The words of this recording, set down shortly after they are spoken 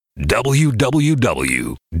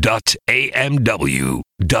www.amw.fm.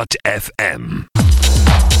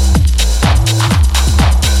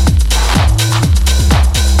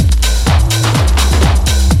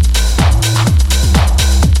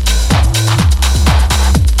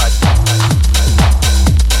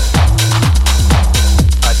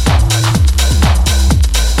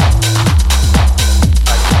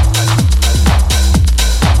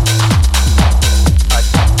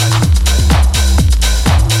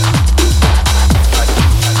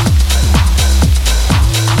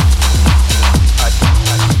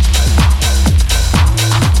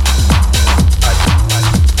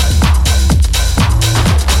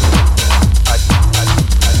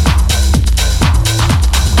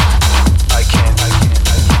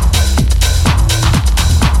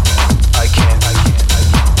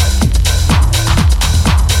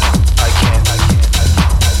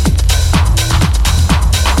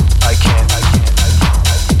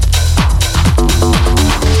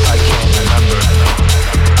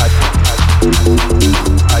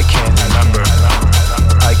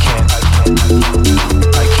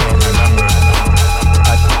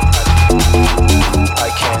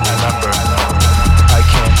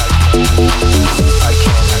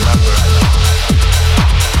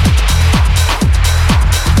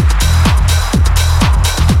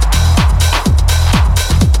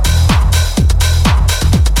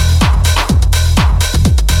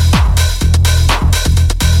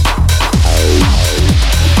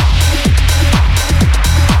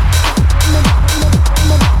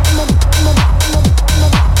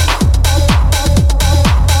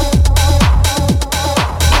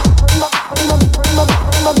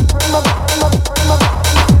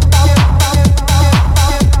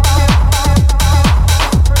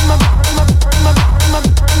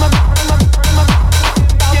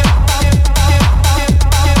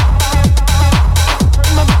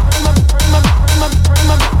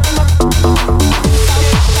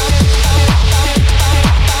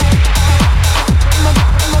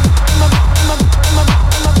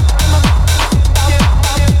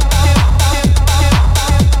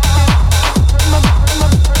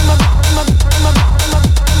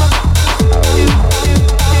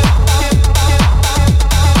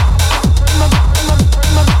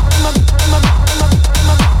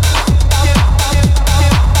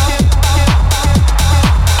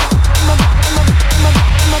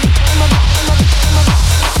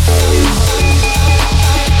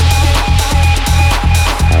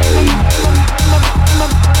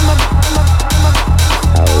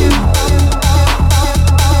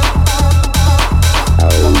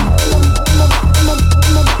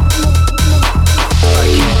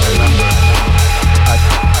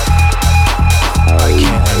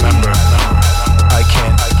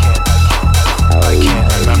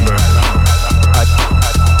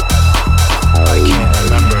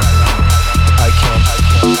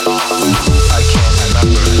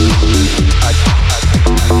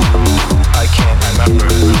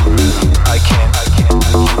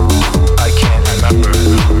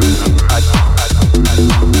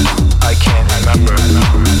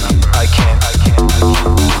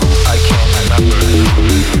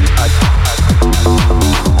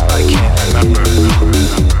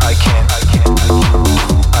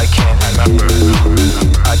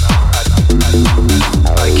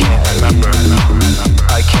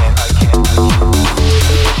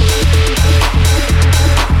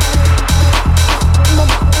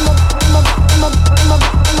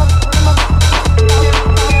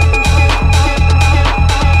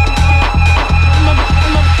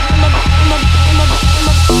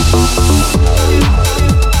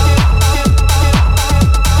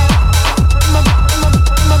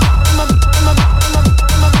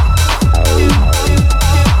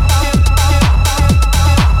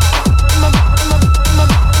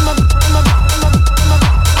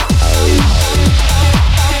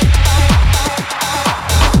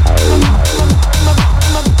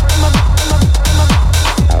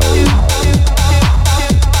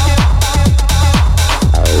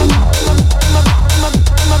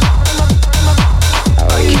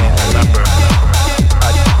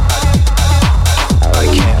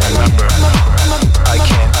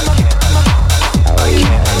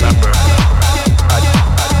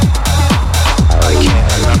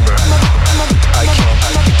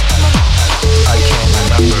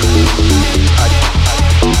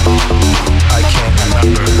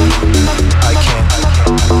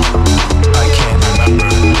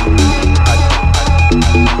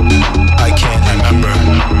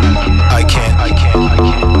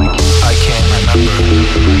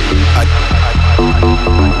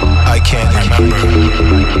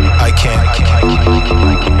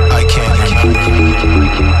 I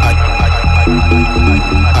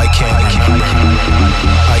I can't remember.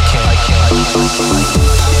 I can't.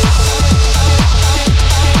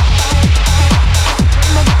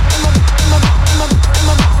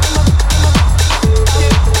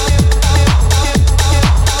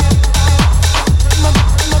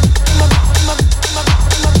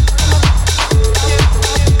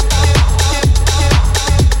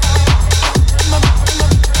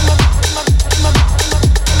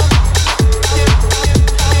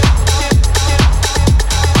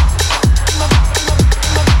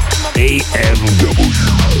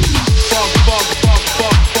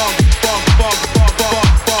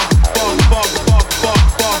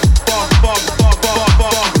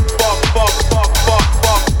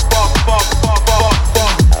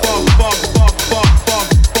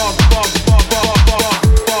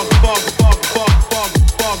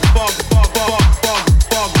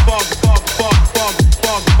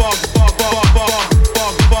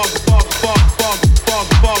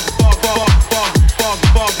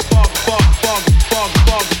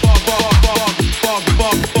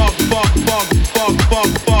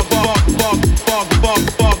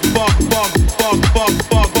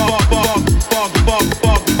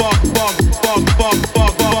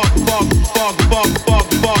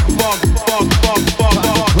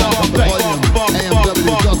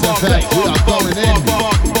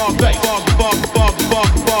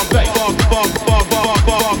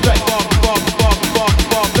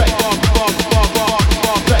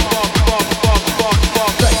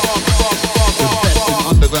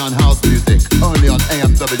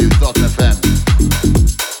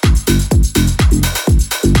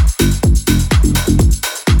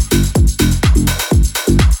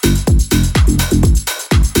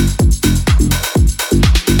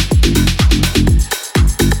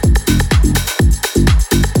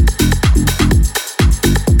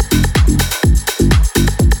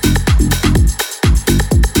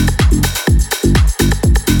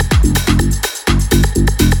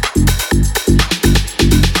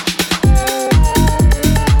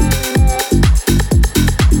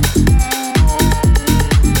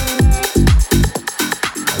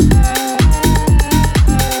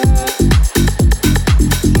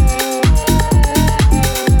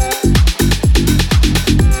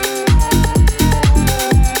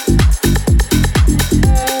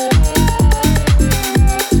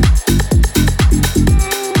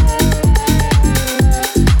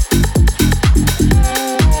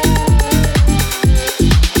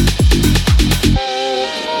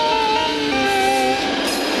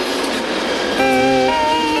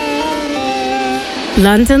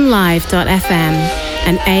 LondonLive.fm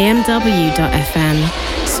and AMW.fm,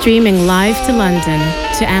 streaming live to London,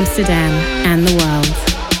 to Amsterdam and the world.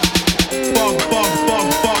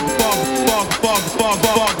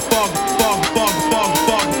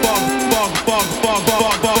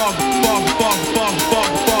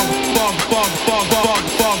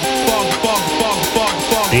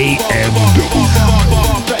 AMW.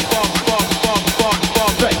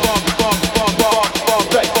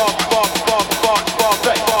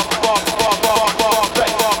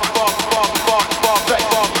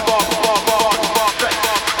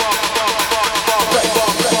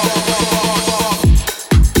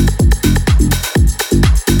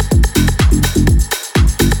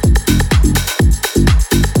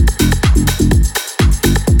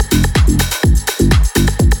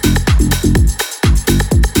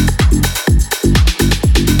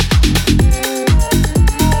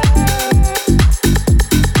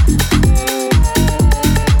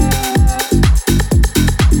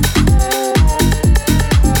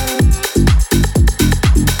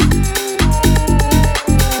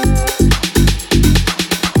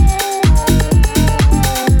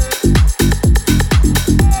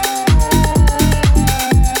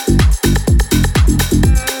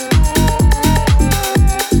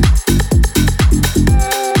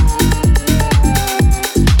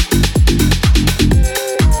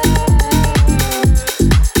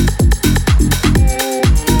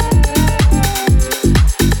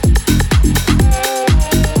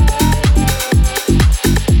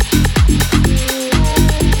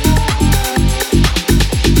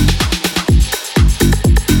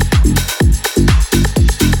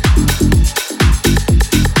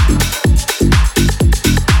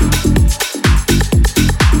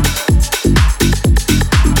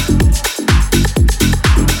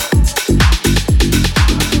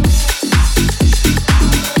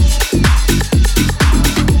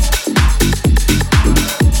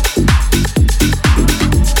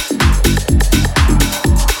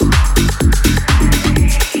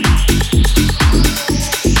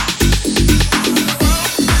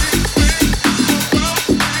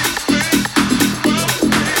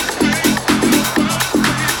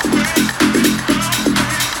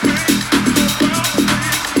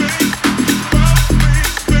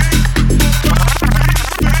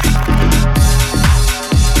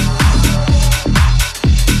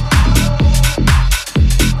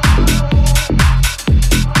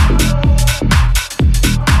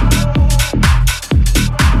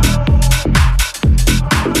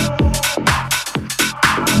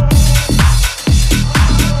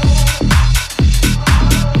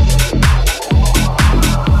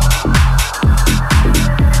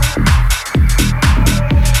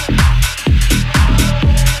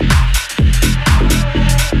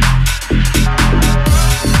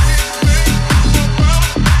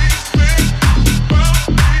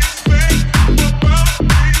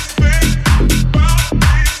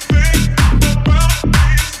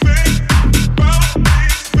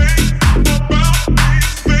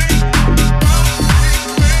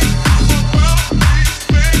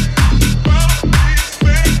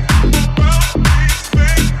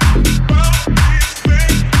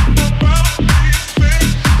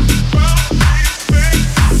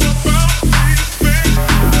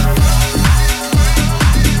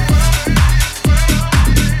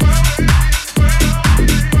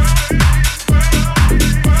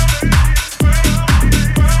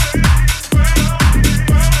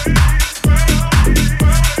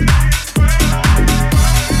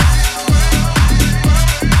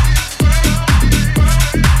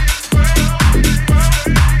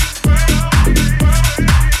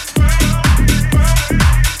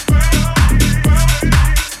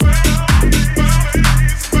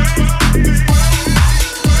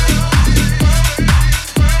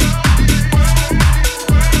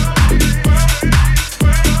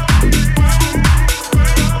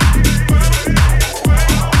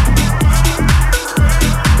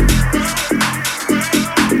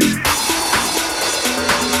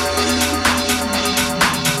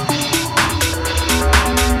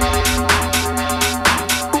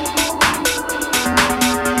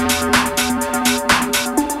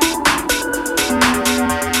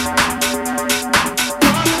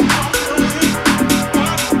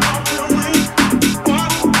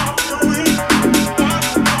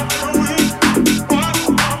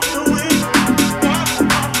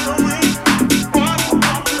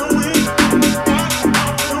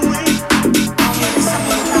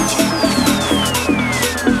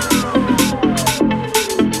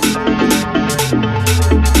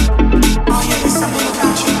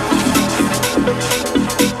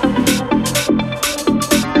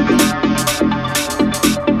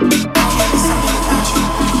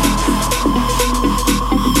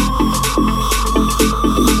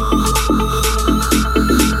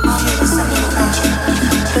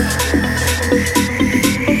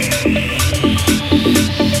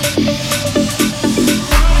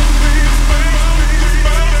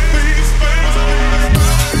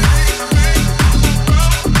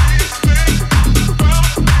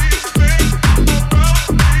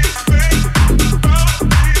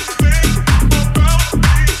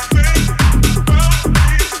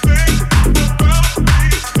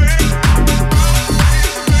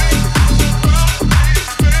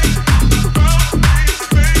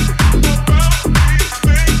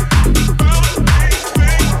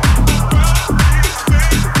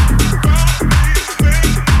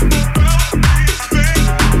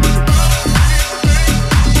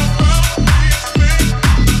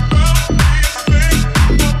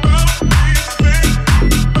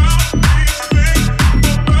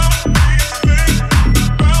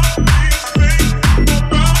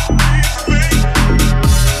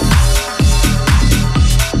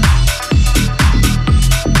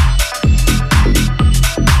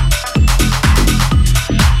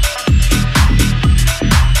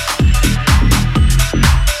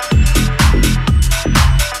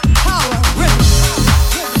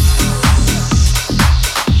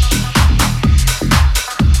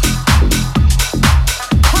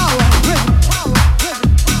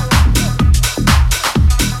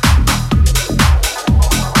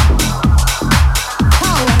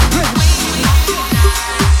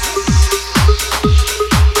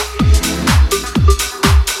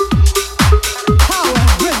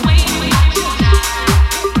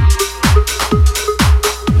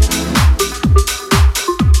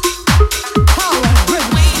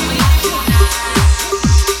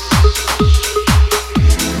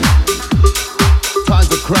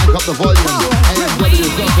 crank up the volume.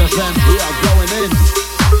 AMW.FM, we are going in.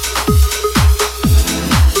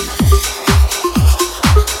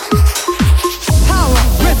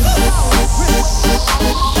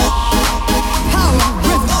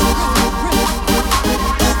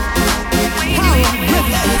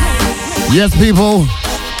 Yes, people,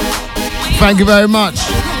 thank you very much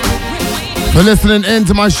for listening in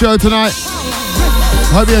to my show tonight.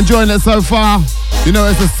 Hope you're enjoying it so far. You know,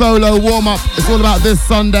 it's a solo warm-up. It's all about this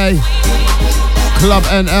Sunday. Club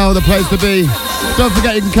NL, the place to be. Don't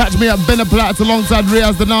forget, you can catch me at Binnerplatz alongside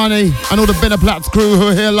Riaz Danani and all the Binnerplatz crew who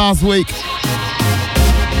were here last week.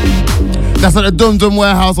 That's at the Dum Dum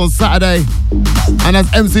Warehouse on Saturday. And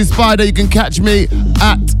as MC Spider, you can catch me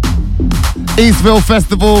at Eastville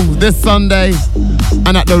Festival this Sunday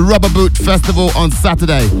and at the Rubber Boot Festival on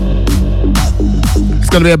Saturday. It's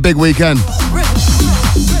going to be a big weekend.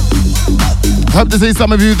 Hope to see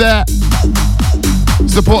some of you there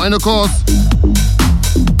supporting the cause.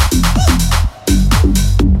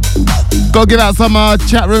 Go give out some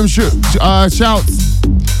chat room shouts.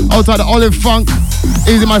 Outside the Olive Funk.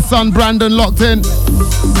 Easy, my son Brandon locked in.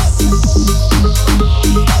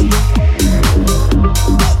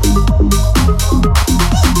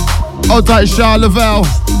 Hold tight, Shah Lavelle.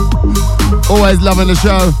 Always loving the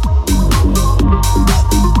show.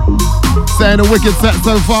 Saying a wicked set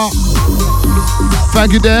so far.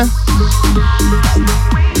 Thank you, dear.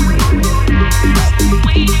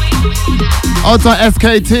 Hold tight,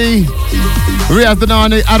 SKT. Riaz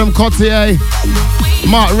Danani, Adam Cotier,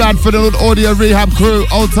 Mark Radford and Audio Rehab crew.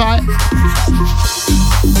 Hold tight.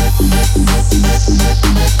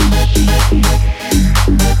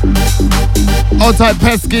 Hold tight,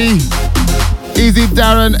 Pesky. Easy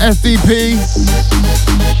Darren, SDP.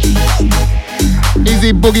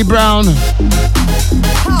 Easy Boogie Brown.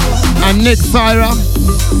 And Nick Syra.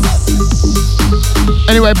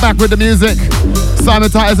 Anyway, back with the music. Simon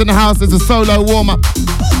Titus in the house. It's a solo warm-up.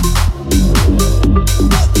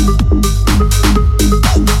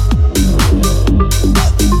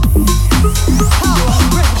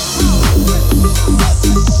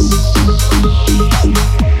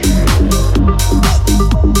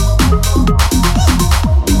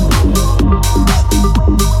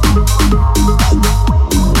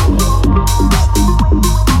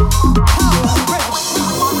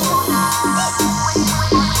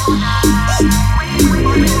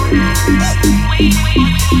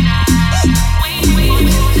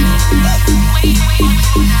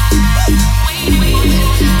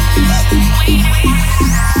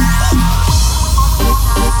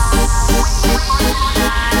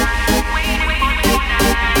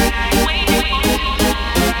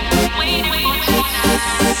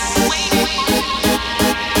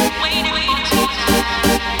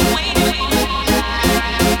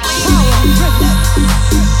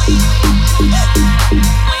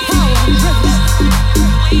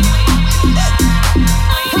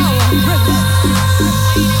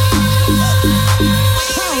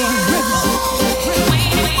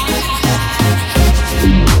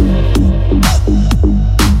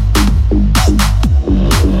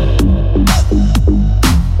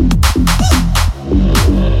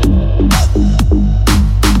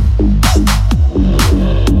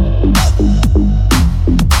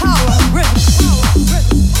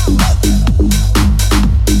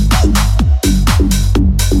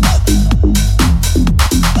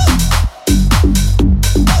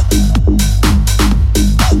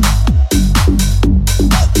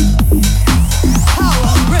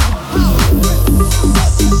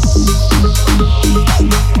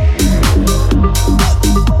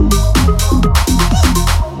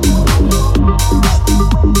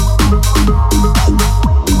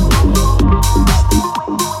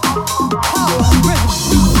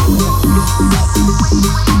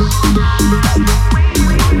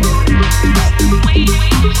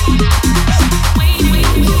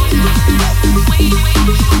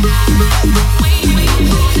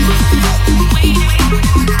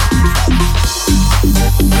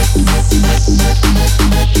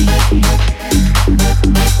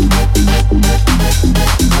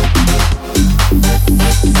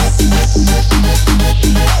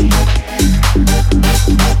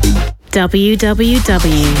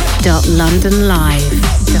 www.londonlive.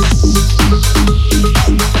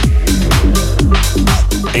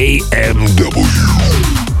 AMW.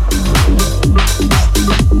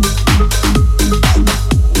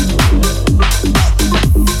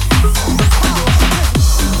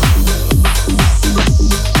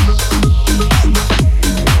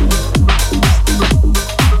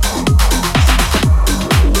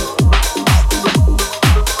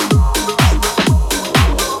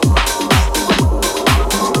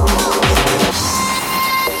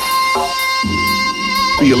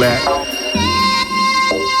 Feel that.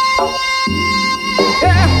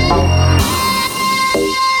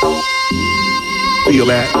 Feel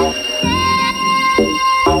that.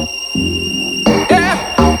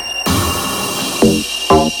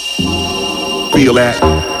 Feel that.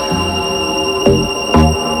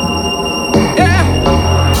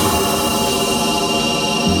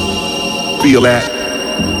 Feel that.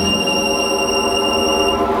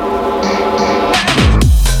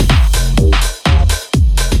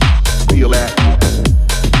 Feel that.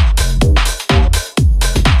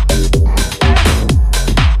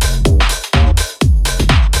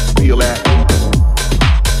 Feel that.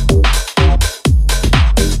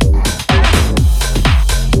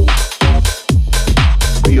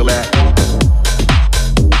 Feel that.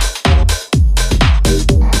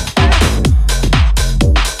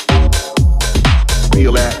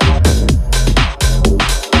 Feel that.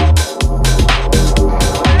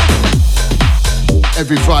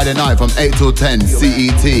 Every Friday night from 8 till 10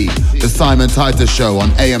 CET, the Simon Titus Show on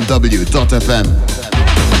AMW.FM.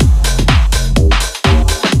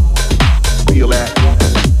 Feel that.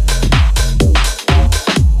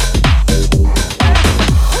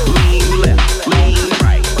 Lean left, lean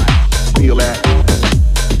right. Feel that.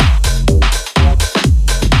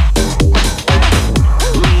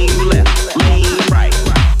 Lean left, lean right.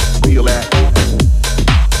 Feel that.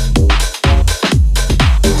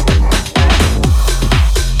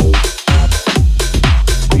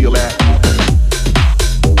 Feel that.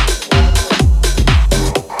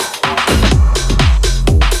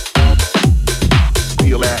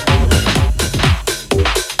 Feel that. Feel that.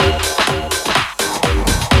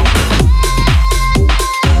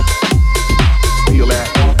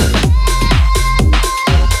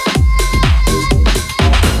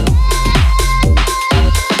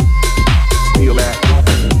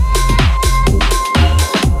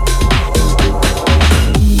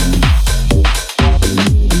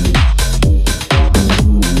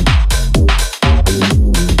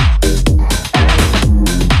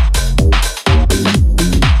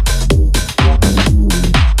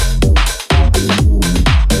 that.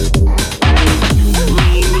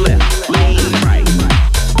 Lean left, lean right.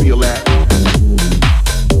 Feel that.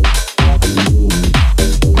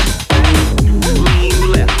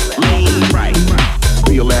 Lean left, lean right.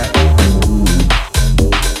 Feel that.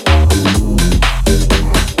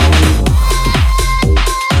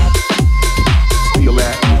 Feel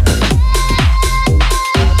that.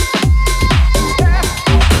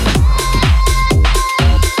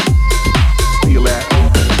 Feel that.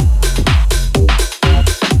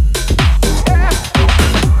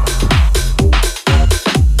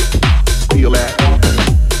 Feel that.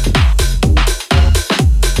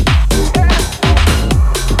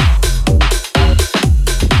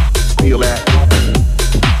 Feel that.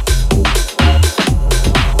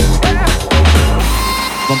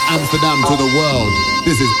 From Amsterdam to the world,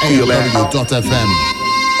 this is Feel that. AMW.FM.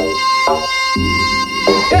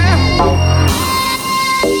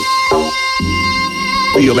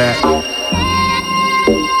 Feel that.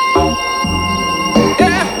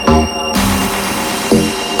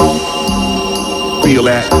 Feel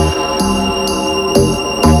that.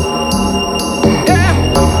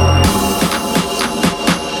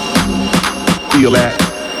 Feel that.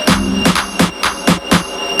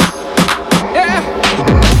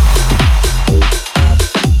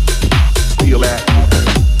 Feel that.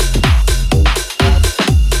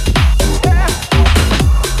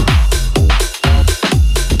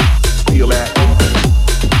 Feel that.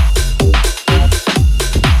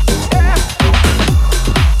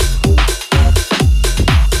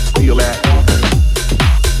 Feel that.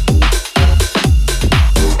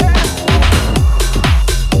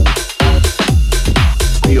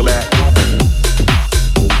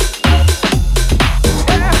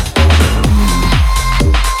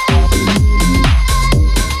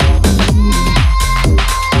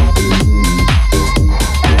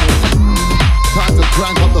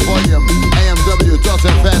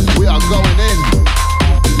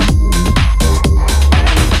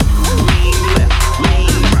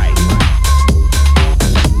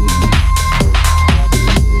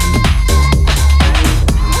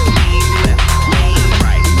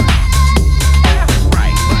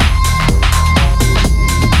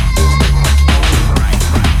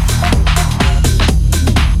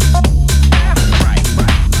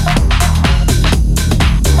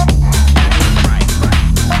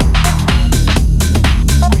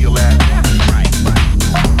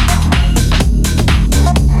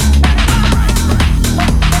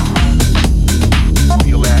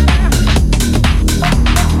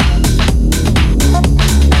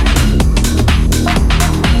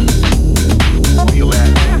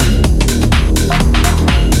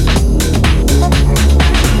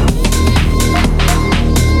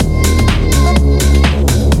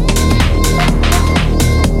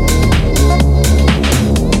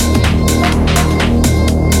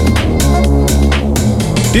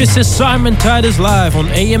 This is Simon Titus live on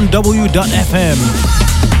AMW.FM.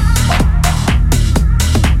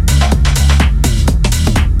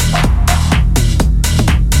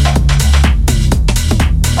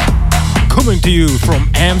 Coming to you from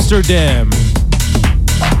Amsterdam.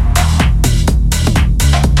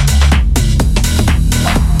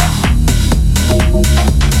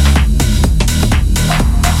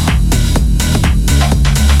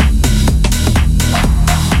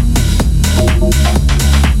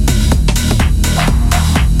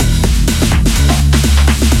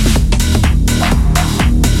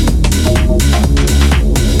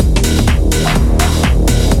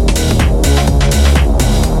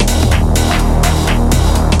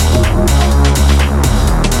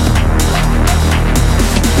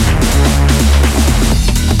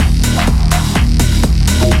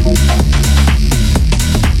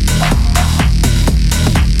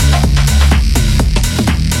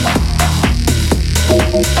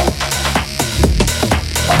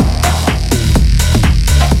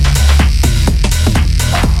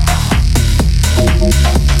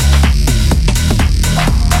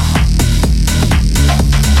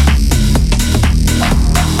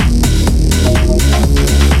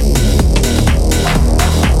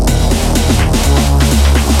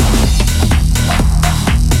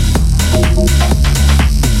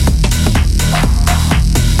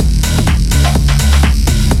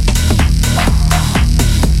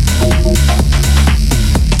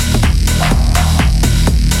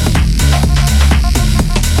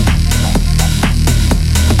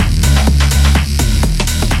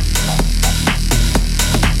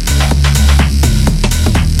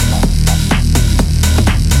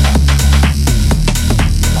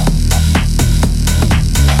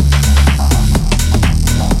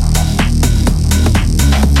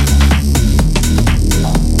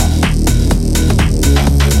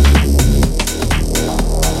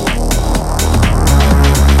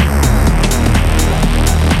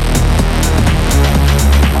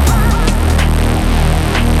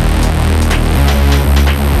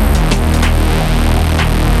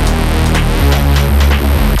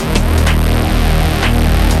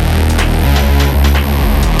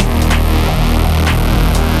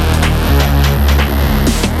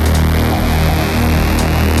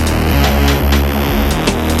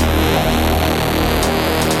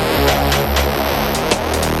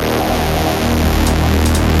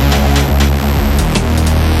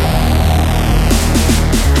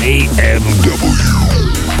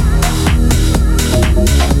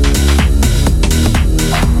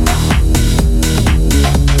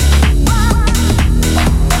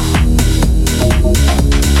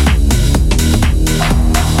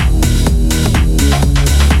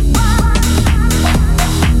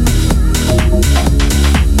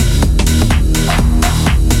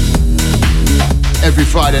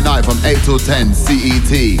 Friday night from 8 till 10 CET,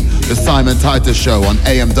 the Simon Titus Show on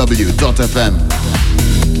AMW.FM.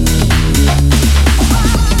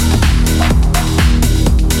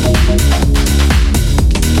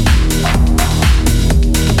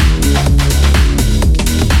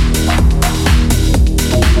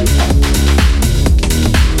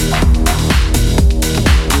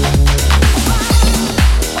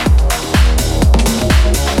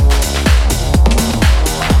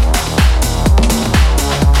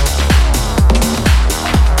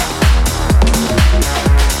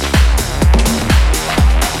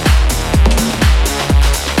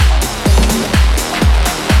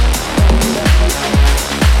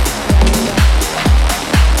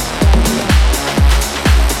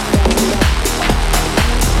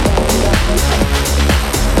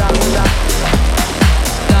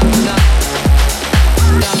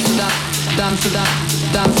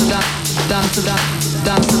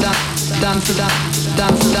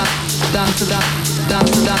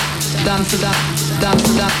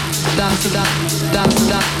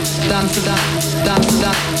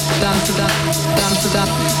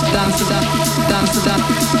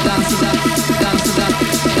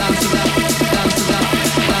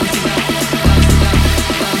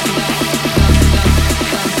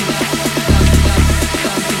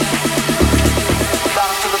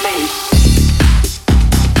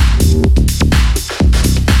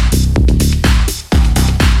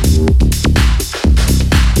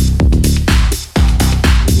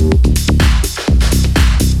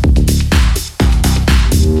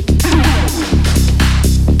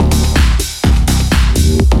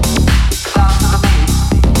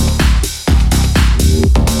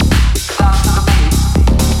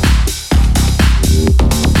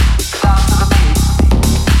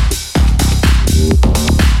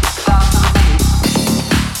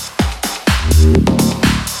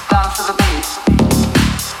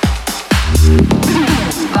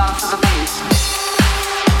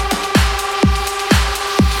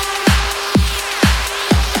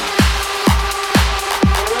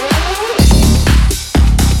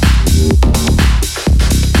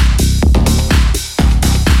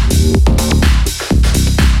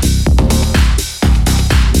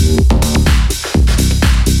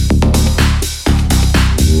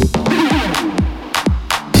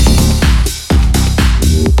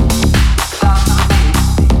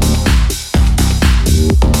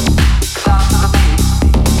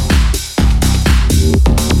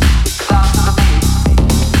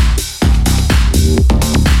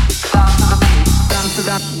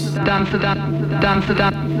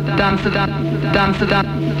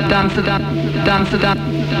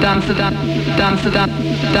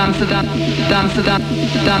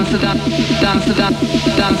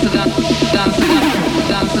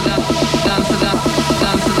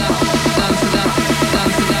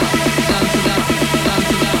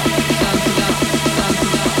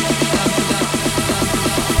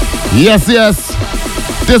 Yes, yes.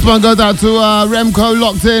 This one goes out to Remco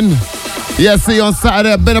locked in. Yes, see on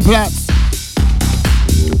Saturday at Binnenplatz.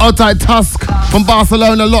 Outside Tusk from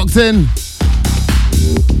Barcelona locked in.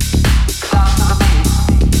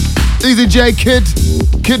 Easy J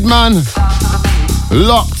Kidman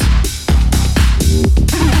locked.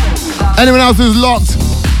 Anyone else who's locked,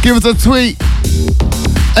 give us a tweet.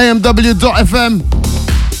 AMW.FM.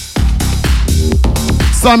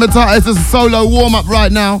 Simon Titus is a solo warm-up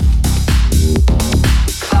right now.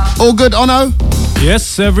 All good, Ono?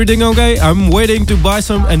 Yes, everything okay. I'm waiting to buy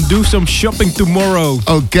some and do some shopping tomorrow.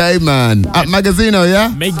 Okay, man. At Magazino, yeah?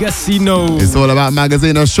 Magazino. It's all about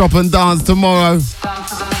Magazino. Shop and dance tomorrow.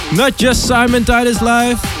 Not just Simon Titus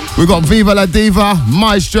live. We got Viva La Diva.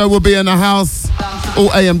 Maestro will be in the house. All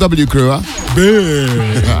AMW crew, huh?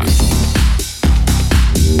 Big.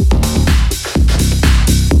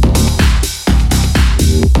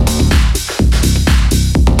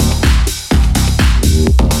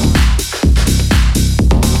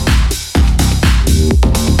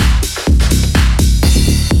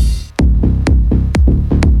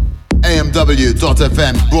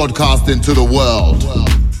 AMW.FM broadcasting to the world.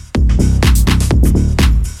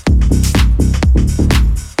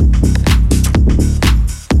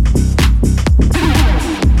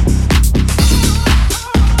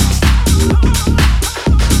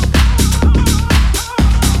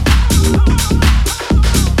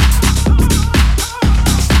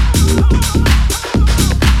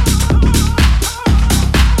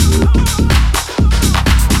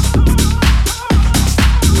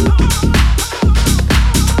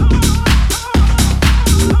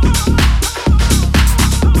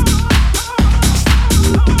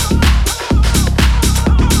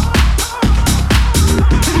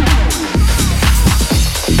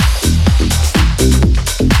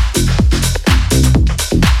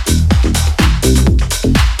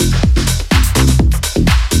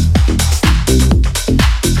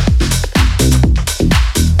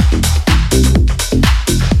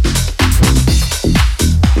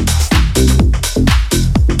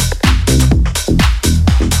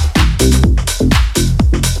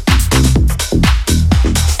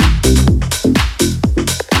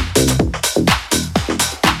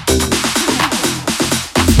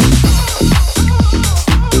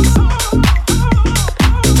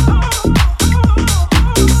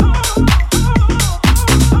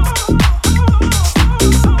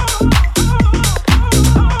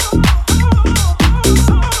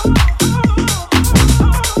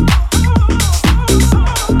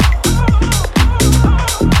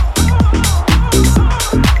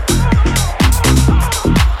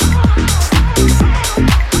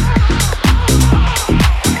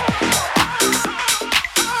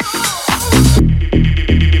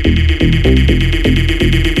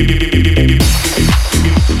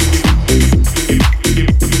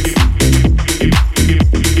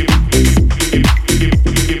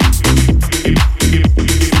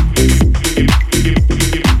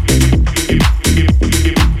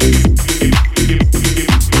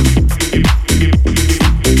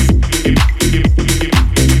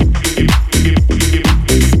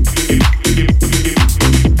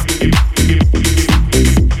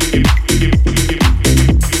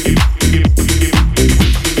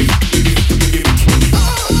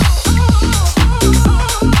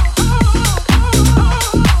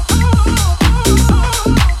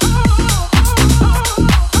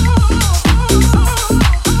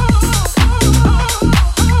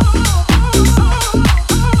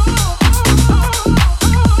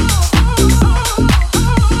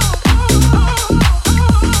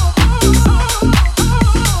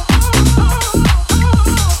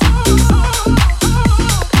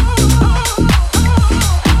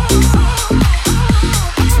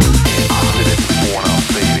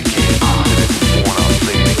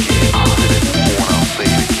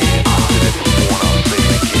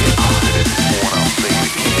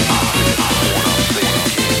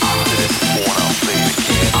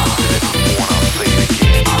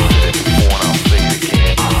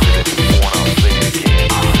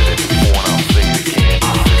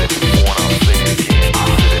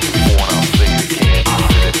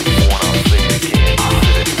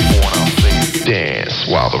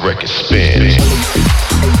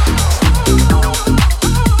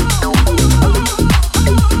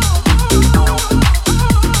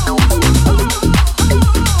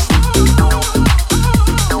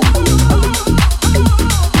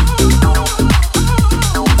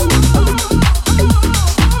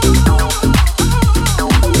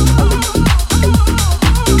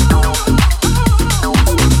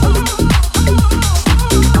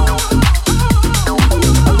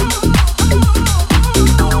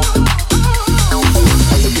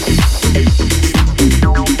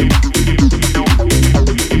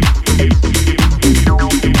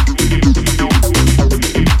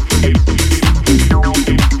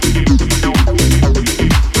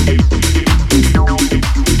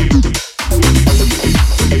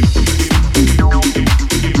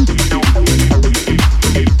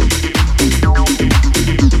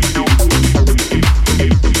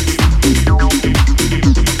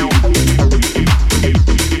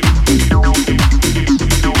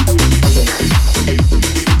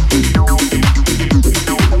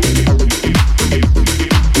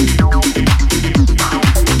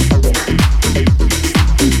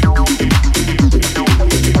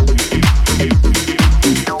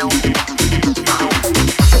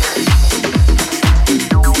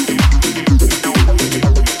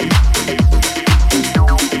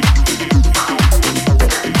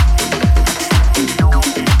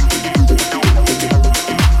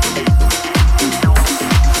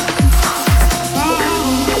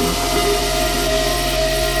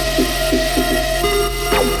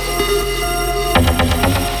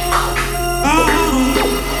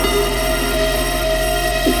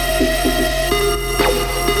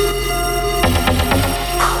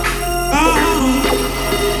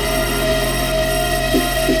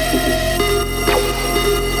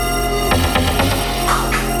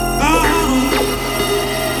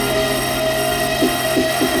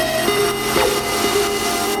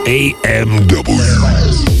 AMW.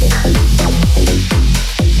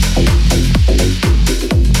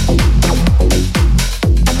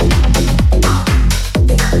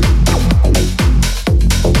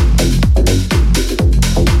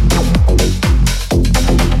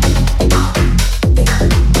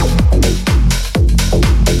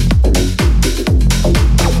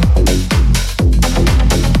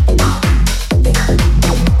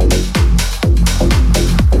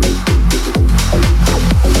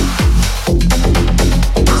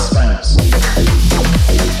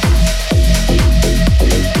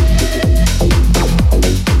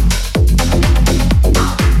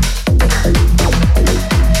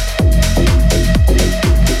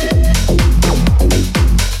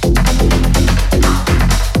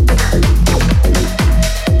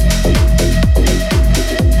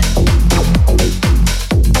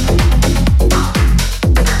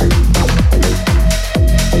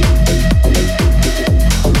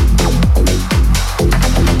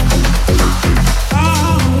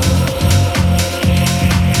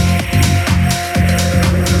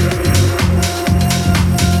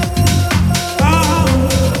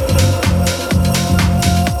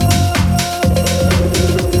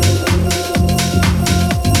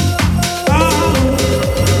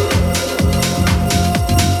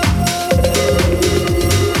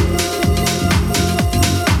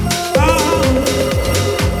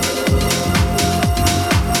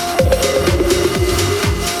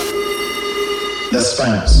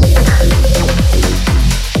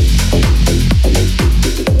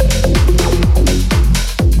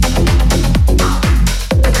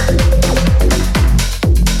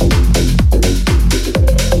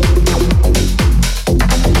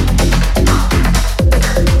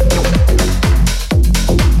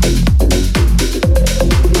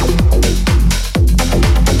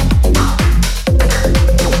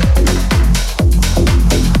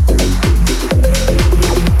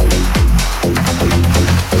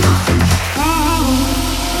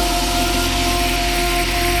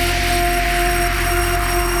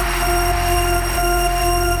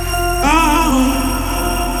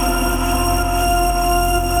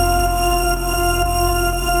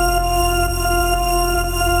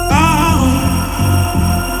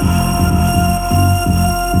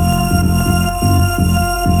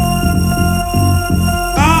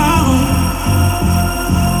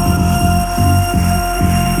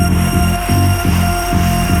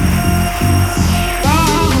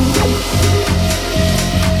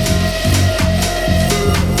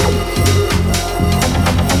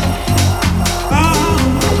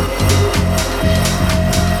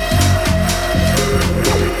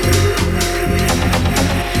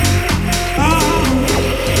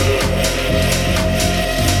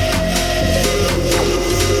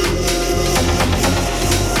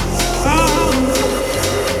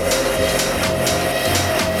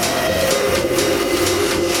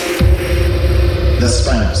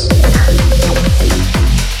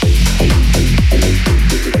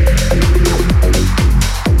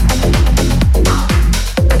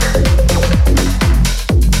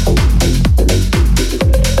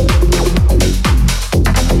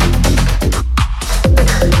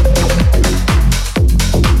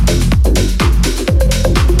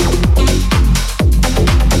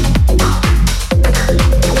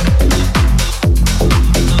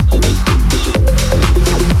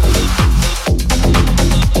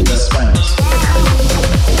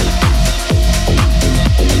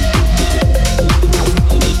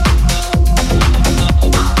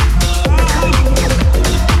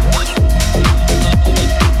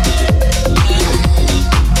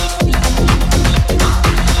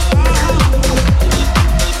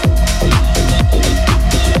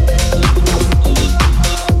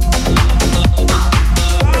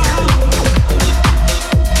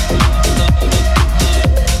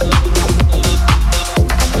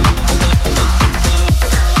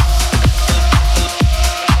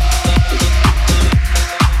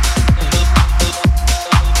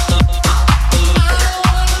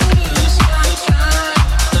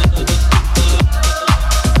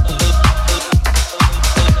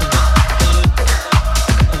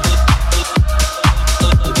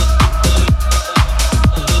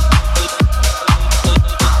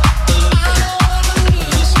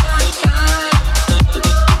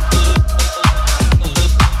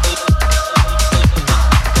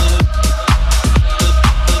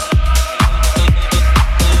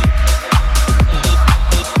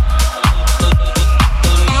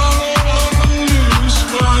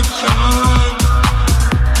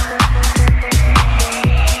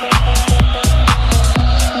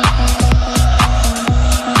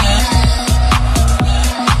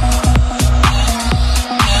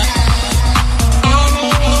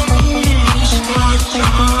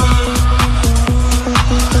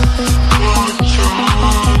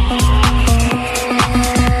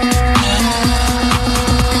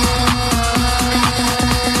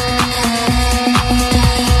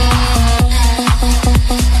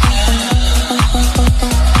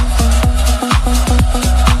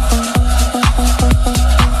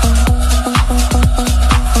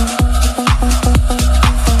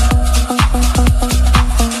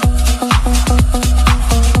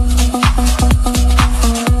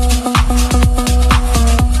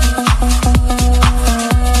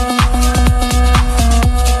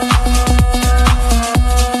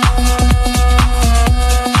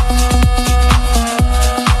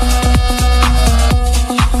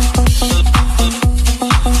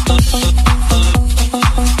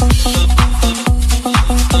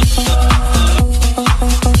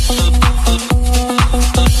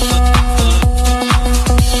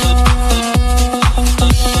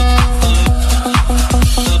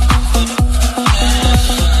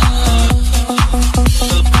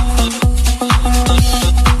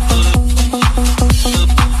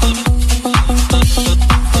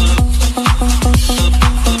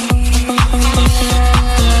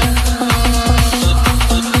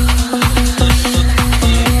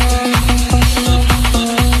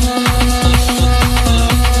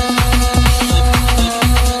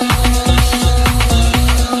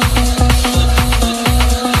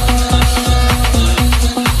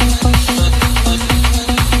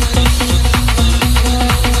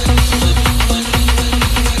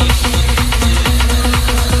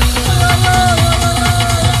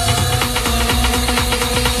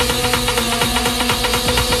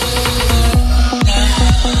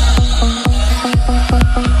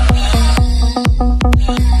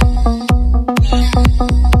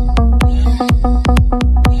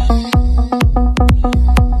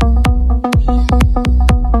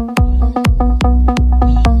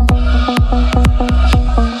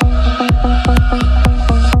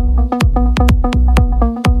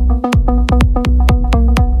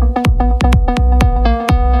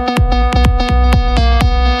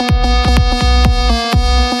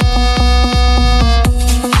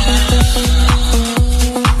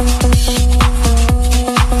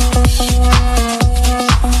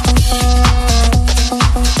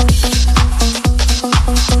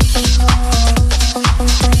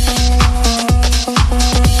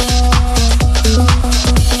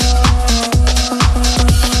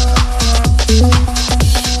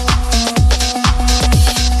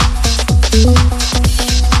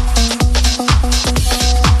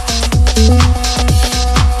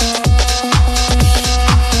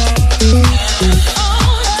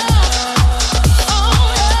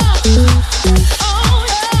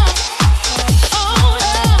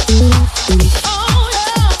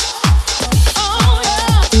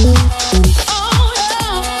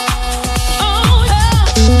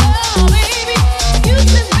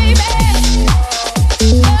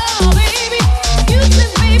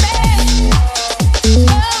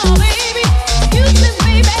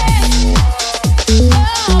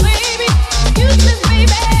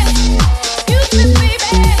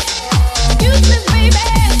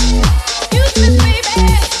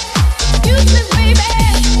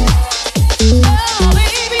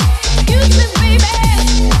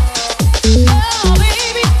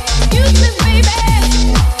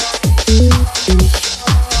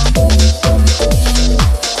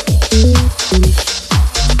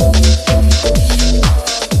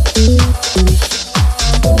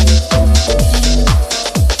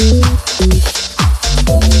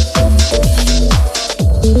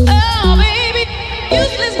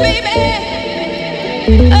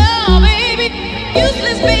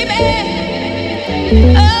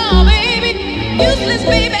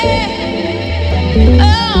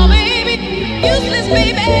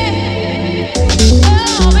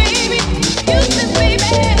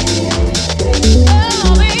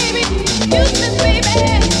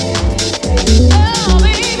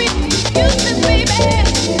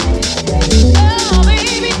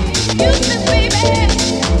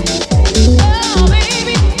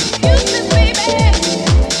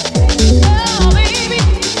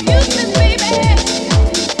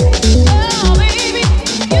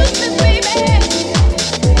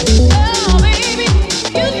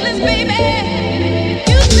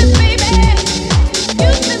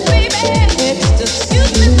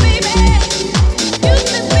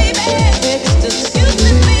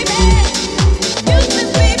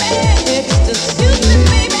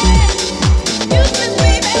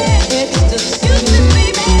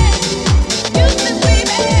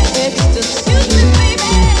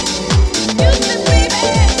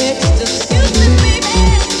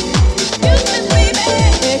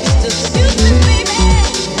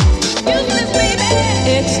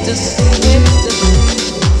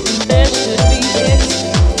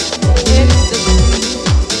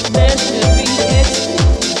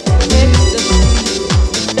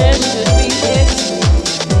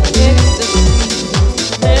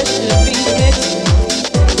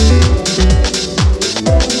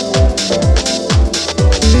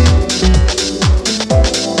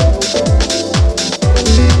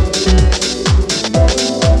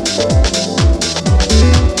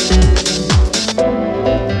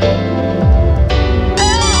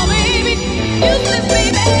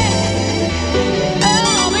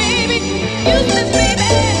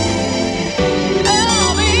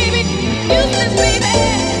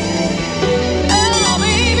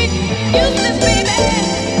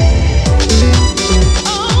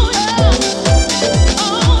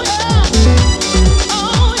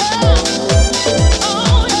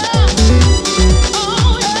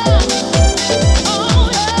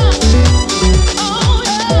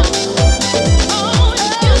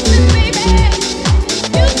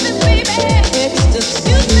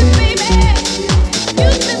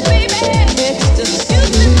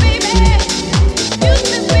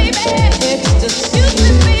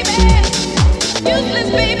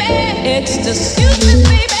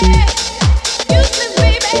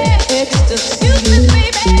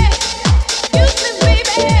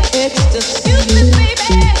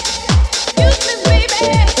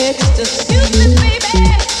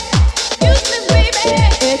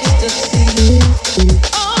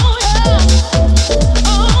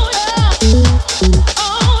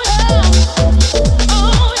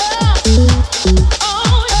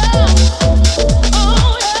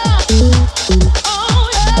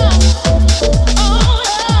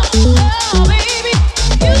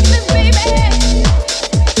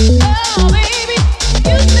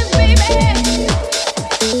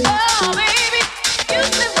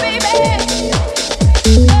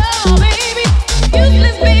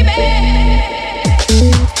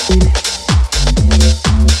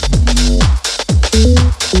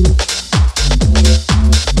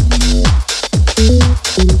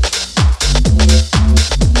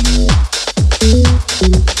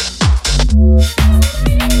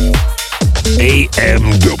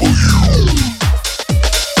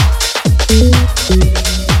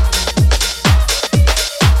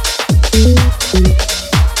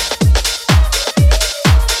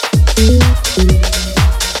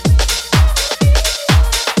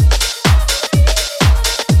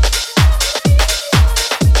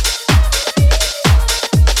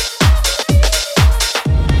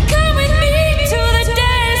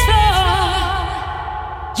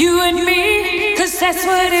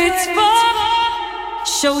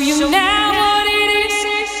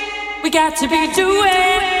 To be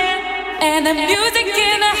doing, and the music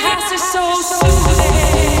in the house is so soothing.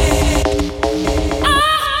 I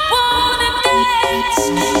wanna dance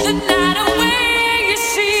the night away. You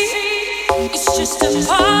see, it's just a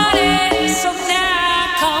party, so now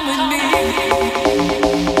come with me.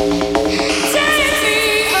 Take me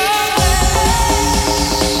away.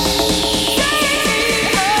 Take me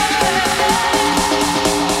away.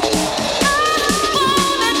 I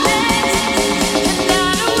wanna dance the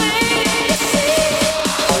night away.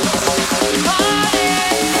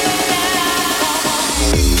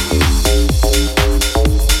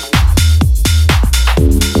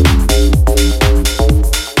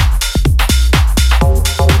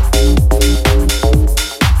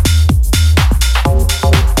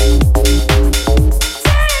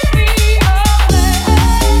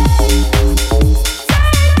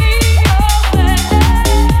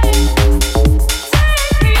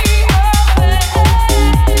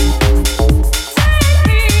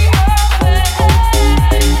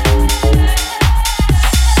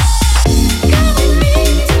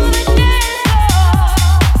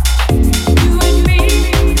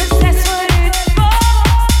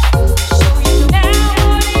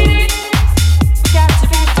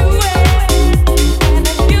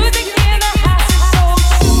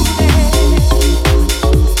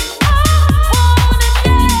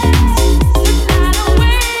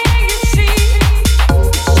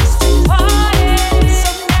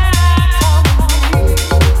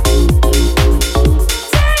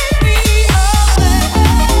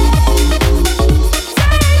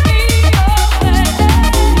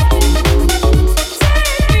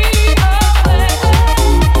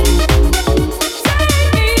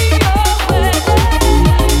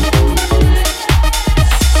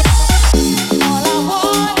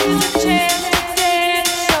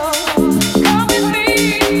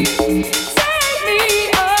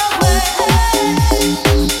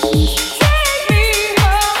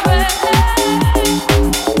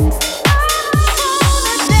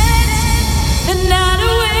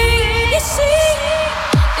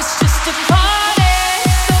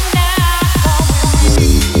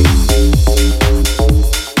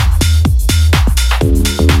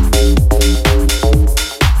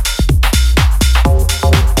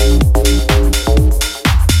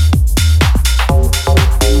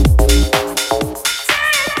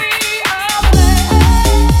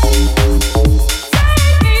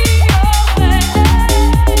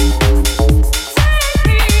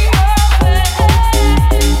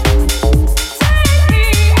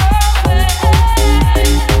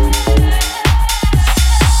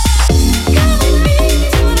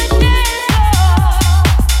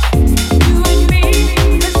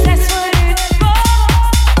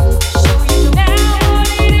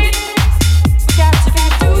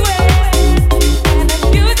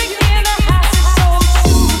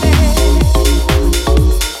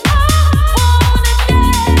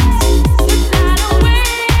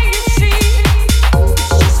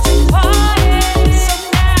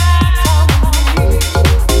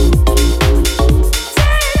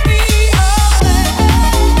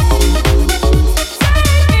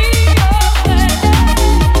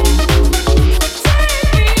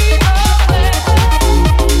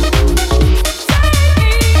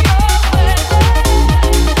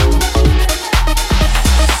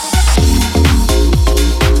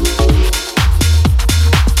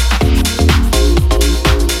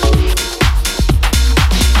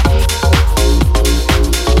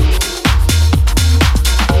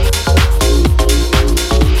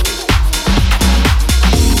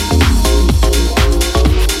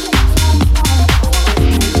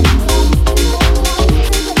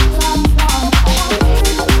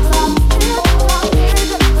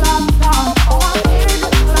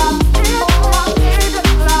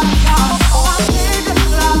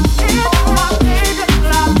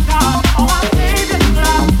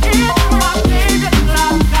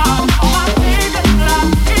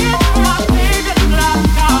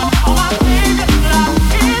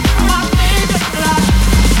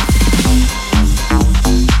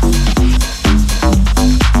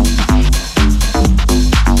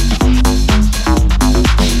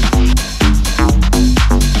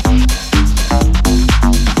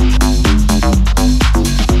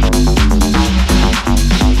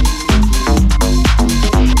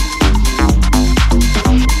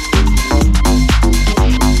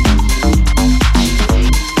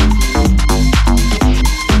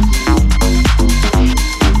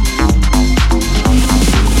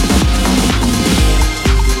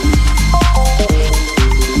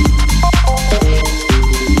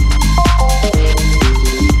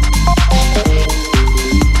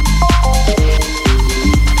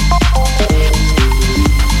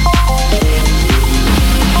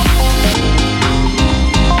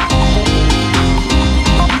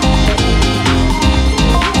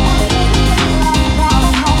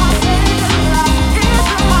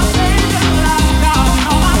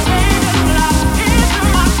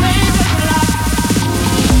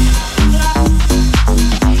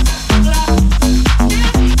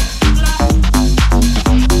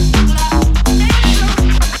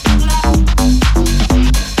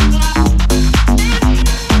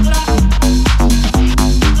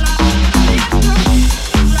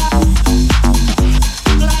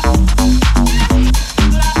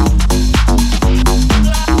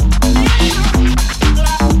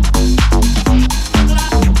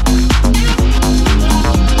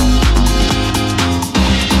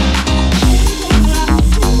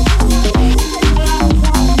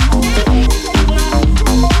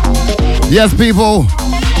 Yes, people.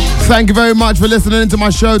 Thank you very much for listening to my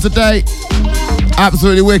show today.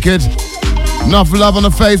 Absolutely wicked. Enough love on the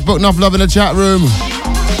Facebook, enough love in the chat room.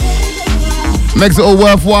 Makes it all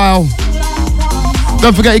worthwhile.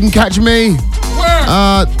 Don't forget you can catch me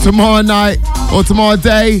tomorrow night or tomorrow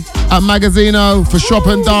day at Magazino for Shop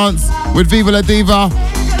and Dance with Viva La Diva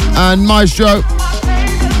and Maestro.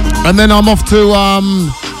 And then I'm off to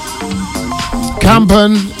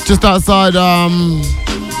Kampen, just outside,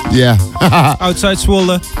 Outside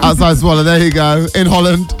Zwolle. outside Zwolle, there you go, in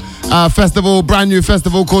Holland. Festival, brand new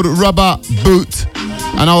festival called Rubber Boot.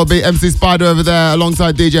 And I will be MC Spider over there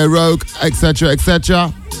alongside DJ Rogue, etc.,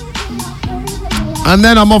 etc. And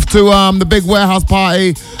then I'm off to the big warehouse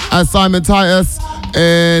party at Simon Titus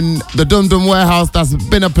in the Dum Dum warehouse. That's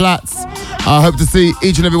Binnenplatz. I hope to see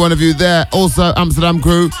each and every one of you there. Also, Amsterdam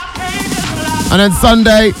crew. And then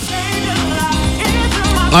Sunday,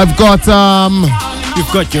 I've got You've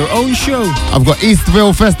got your own show. I've got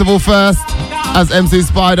Eastville Festival first as MC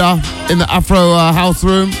Spider in the Afro House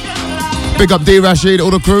Room. Big up D Rashid, all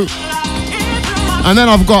the crew. And then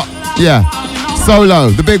I've got Solo,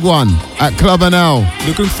 the big one at Club NL.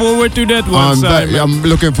 Looking forward to that one, Simon. I'm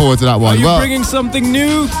looking forward to that one. Are you bringing something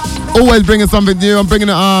new? Always bringing something new. I'm bringing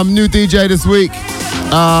a new DJ this week.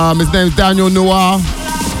 His name's Daniel Noir.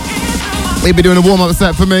 He'll be doing a warm-up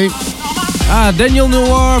set for me. Daniel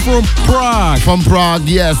Noir from Prague. From Prague,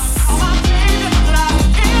 yes.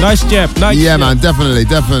 Nice chap. Yeah, man, definitely.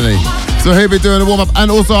 So he'll be doing a warm-up.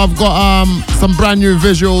 And also I've got some brand new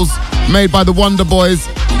visuals made by the Wonder Boys.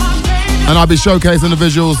 And I'll be showcasing the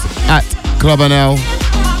visuals at Club NL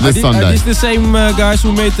this Sunday. Are these the same guys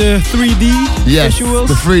who made the 3D visuals?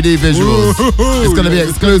 The 3D visuals. It's going to be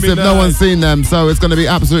exclusive. No one's seen them, so it's going to be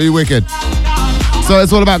absolutely wicked. So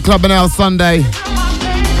it's all about Club NL Sunday.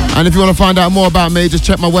 And if you want to find out more about me, just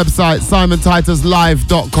check my website,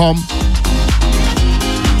 simontituslive.com.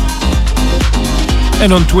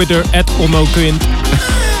 And on Twitter, @OnnoQuint.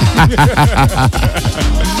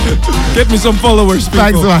 Get me some followers,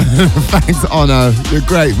 people. Thanks, Onno. You're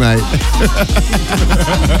great, mate.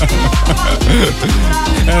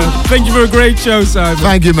 Thank you for a great show, Simon.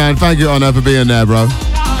 Thank you, man. Thank you, Onno, for being there, bro.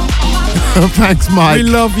 Thanks, Mike. We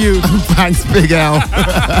love you. Thanks, Big L.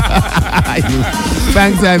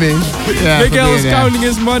 Thanks, Emmy. Yeah, Big L is counting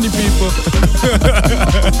his money, people.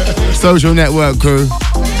 Social network crew.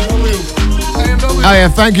 Oh yeah,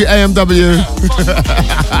 thank you AMW.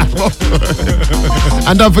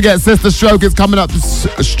 And don't forget, Sister Stroke is coming up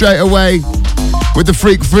straight away with the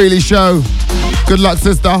Freak Freely show. Good luck,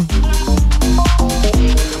 sister.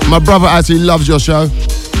 My brother actually loves your show.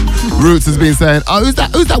 Roots has been saying, oh, who's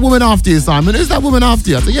that woman after you, Simon? Who's that woman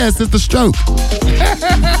after you? I said, yeah, Sister Stroke.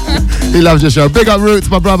 He loves your show. Big up Roots,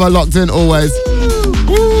 my brother, locked in always.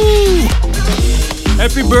 Woo.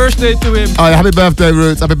 Happy birthday to him. Oh, yeah, happy birthday,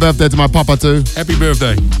 Roots. Happy birthday to my papa too. Happy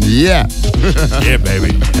birthday. Yeah. Yeah,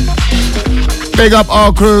 baby. Big up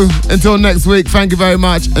our crew. Until next week, thank you very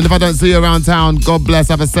much. And if I don't see you around town, God bless.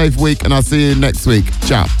 Have a safe week, and I'll see you next week.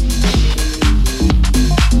 Ciao.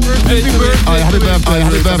 Happy birthday. Happy birthday.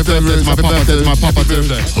 Happy birthday, Roots. Happy birthday to my papa too.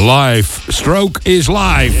 Live. Stroke is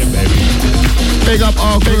live. Yeah, baby. Big up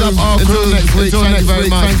our crew. Until next week. Thank you very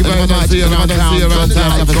much. Thank you very much. See you around town.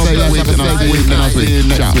 Have a safe week, and I'll see you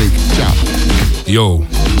next week. Ciao. Yo.